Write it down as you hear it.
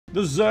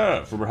the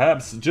Zer, for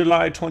perhaps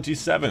July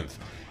 27th.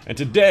 And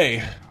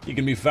today, he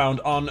can be found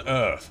on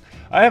Earth.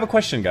 I have a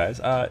question, guys.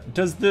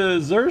 Does the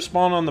Zer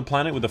spawn on the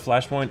planet with a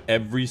flashpoint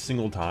every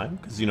single time?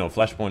 Because, you know,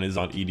 flashpoint is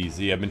on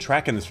EDZ. I've been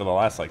tracking this for the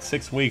last, like,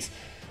 6 weeks.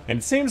 And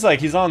it seems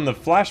like he's on the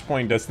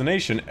flashpoint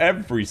destination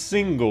every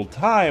single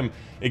time.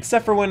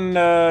 Except for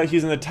when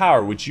he's in the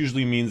tower, which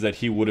usually means that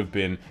he would have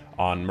been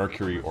on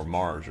Mercury or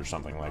Mars or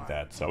something like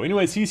that. So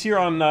anyways, he's here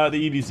on the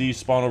EDZ,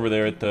 spawn over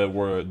there at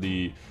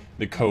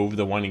the cove,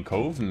 the Winding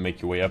Cove, and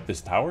make your way up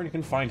this tower, and you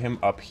can find him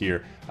up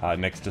here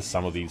next to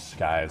some of these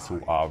guys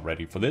who are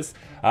ready for this.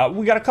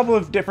 We got a couple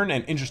of different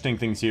and interesting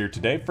things here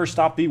today. First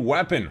off, the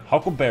weapon,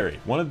 Huckleberry,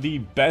 one of the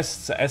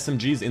best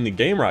SMGs in the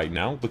game right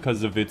now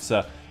because of its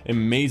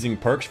amazing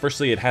perks.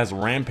 Firstly, it has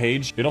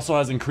Rampage. It also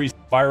has increased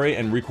fire rate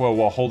and recoil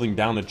while holding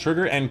down the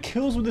trigger, and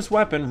kills with this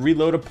weapon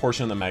reload a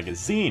portion of the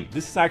magazine.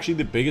 This is actually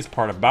the biggest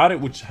part about it,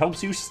 which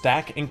helps you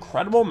stack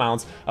incredible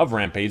amounts of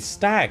Rampage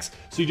stacks.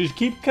 So you just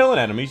keep killing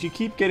enemies, you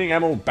keep getting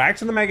ammo back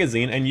to the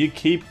magazine, and you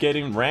keep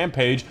getting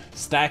Rampage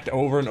stacked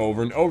over and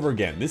over and over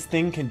again. This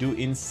thing can do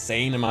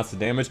insane amounts of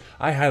damage.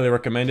 I highly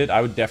recommend it.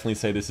 I would definitely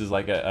say this is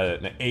like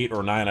an 8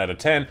 or 9 out of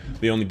 10.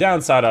 The only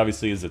downside,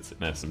 obviously, is it's an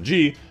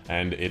SMG,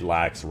 and it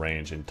lacks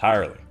range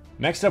entirely.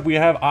 Next up, we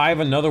have Eye of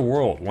Another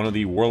World, one of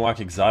the Warlock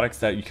exotics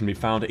that you can be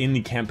found in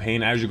the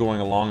campaign as you're going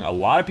along. A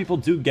lot of people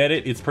do get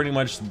it. It's pretty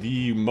much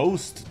the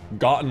most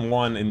gotten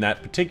one in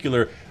that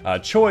particular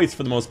choice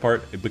for the most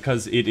part,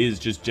 because it is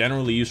just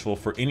generally useful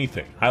for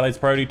anything. Highlights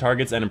priority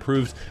targets and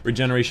improves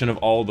regeneration of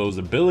all those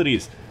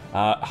abilities.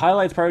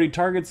 Highlights priority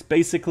targets,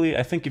 basically,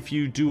 I think if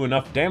you do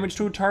enough damage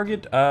to a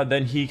target,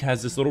 then he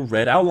has this little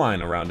red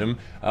outline around him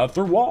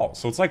through walls.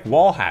 So it's like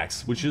wall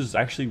hacks, which is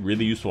actually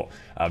really useful.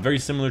 Very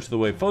similar to the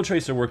way Foe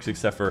Tracer works,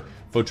 except for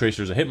Foe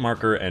Tracer is a hit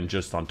marker and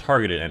just on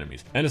targeted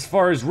enemies. And as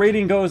far as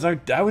rating goes,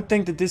 I would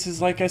think that this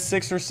is like a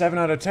 6 or 7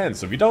 out of 10.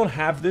 So if you don't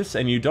have this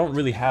and you don't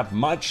really have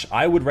much,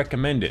 I would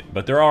recommend it.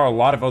 But there are a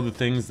lot of other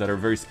things that are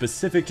very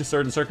specific to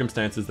certain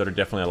circumstances that are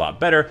definitely a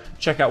lot better.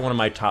 Check out one of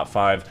my top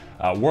 5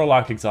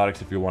 Warlock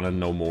exotics if you want to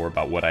know more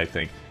about what I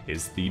think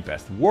is the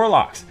best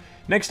Warlocks.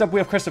 Next up, we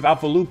have Crest of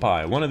Alpha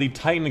Lupi, one of the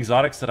Titan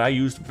exotics that I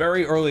used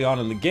very early on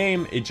in the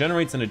game. It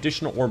generates an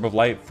additional orb of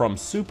light from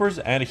supers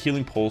and a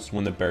healing pulse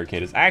when the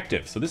barricade is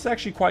active. So this is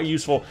actually quite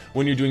useful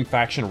when you're doing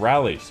faction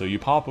rallies. So you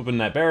pop up in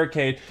that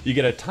barricade, you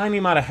get a tiny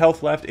amount of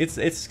health left. It's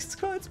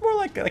more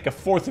like a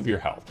fourth of your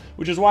health,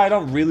 which is why I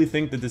don't really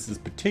think that this is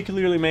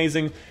particularly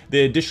amazing.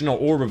 The additional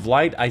orb of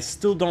light, I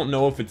still don't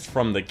know if it's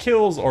from the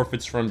kills or if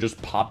it's from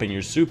just popping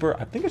your super.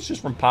 I think it's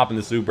just from popping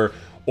the super,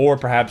 or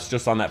perhaps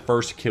just on that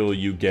first kill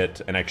you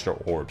get an extra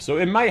orb. So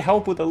it might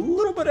help with a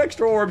little bit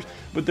extra orbs,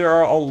 but there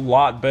are a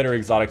lot better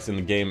exotics in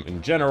the game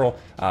in general,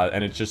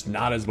 and it's just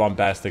not as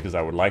bombastic as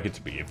I would like it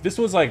to be. If this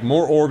was like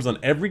more orbs on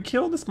every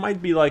kill, this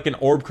might be like an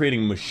orb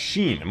creating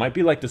machine. It might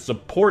be like the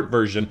support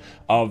version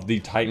of the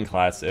Titan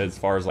class as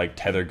far as like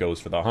tether goes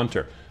for the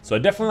hunter. So I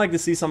definitely like to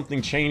see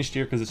something changed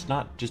here because it's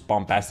not just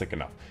bombastic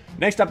enough.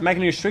 Next up,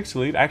 Magnetar Strix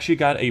Fleet actually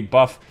got a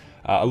buff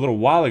a little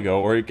while ago,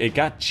 or it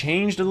got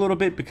changed a little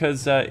bit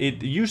because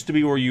it used to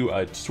be where you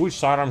switch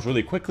sidearms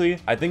really quickly.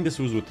 I think this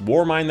was with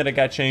Warmind that it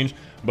got changed,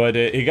 but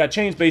it got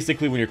changed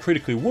basically when you're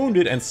critically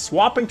wounded and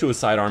swapping to a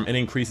sidearm, it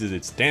increases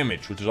its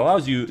damage, which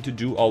allows you to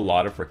do a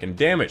lot of freaking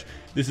damage.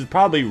 This is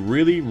probably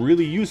really,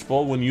 really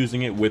useful when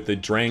using it with the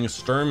Drang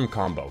Sturm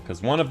combo,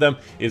 because one of them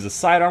is a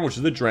sidearm, which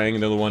is the Drang,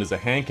 and the other one is a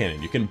hand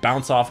cannon. You can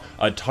bounce off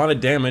a ton of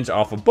damage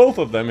off of both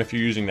of them if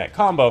you're using that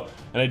combo,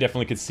 and I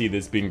definitely could see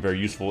this being very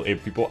useful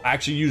if people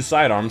actually use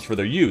sidearms for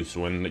their use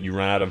when you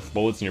run out of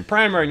bullets in your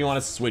primary and you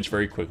want to switch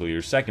very quickly to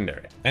your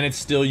secondary. And it's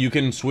still, you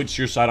can switch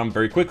your sidearm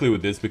very quickly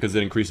with this because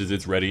it increases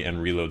its ready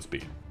and reload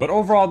speed. But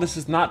overall, this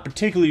is not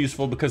particularly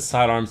useful because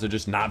sidearms are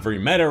just not very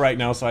meta right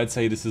now, so I'd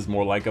say this is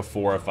more like a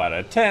 4 or 5 out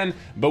of 10,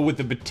 but with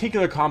the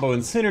particular combo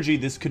and synergy,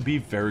 this could be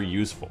very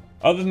useful.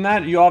 Other than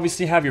that, you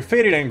obviously have your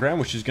Faded Engram,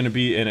 which is going to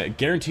be a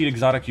guaranteed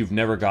exotic you've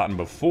never gotten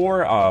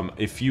before.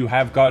 If you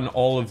have gotten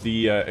all of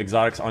the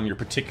exotics on your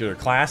particular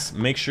class,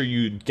 make sure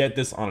you get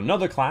this on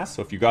another class.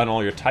 So if you've gotten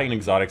all your Titan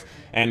exotics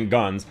and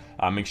guns,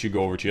 make sure you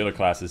go over to your other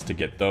classes to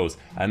get those.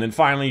 And then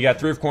finally, you got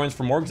 3 of coins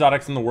for more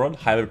exotics in the world.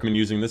 Highly recommend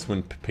using this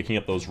when picking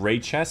up those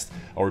raid chests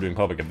or doing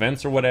public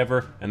events or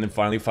whatever. And then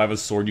finally, 5 of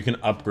sword, you can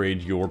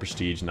upgrade your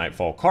Prestige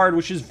Nightfall card,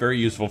 which is very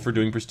useful for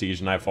doing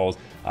Prestige Nightfalls,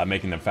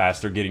 making them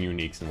faster, getting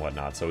uniques and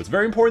whatnot. So it's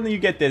very important that you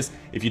get this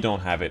if you don't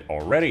have it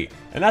already.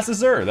 And that's the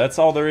Zer. That's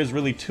all there is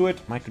really to it.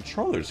 My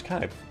controller's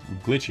kind of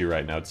glitchy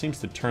right now. It seems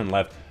to turn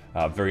left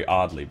very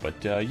oddly,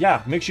 but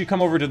yeah, make sure you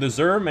come over to the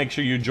Zer, make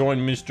sure you join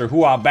Mr.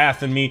 Hua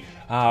Bath and me,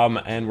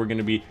 and we're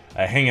gonna be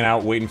hanging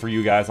out waiting for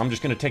you guys. I'm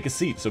just gonna take a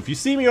seat, so if you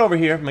see me over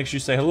here, make sure you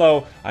say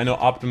hello. I know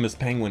Optimus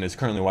Penguin is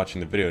currently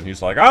watching the video and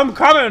he's like, I'm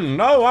coming,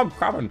 no, I'm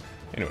coming.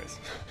 Anyways,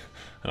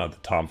 another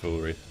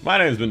tomfoolery. My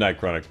name's been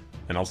Dychronic,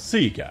 and I'll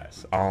see you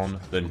guys on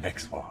the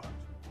next one.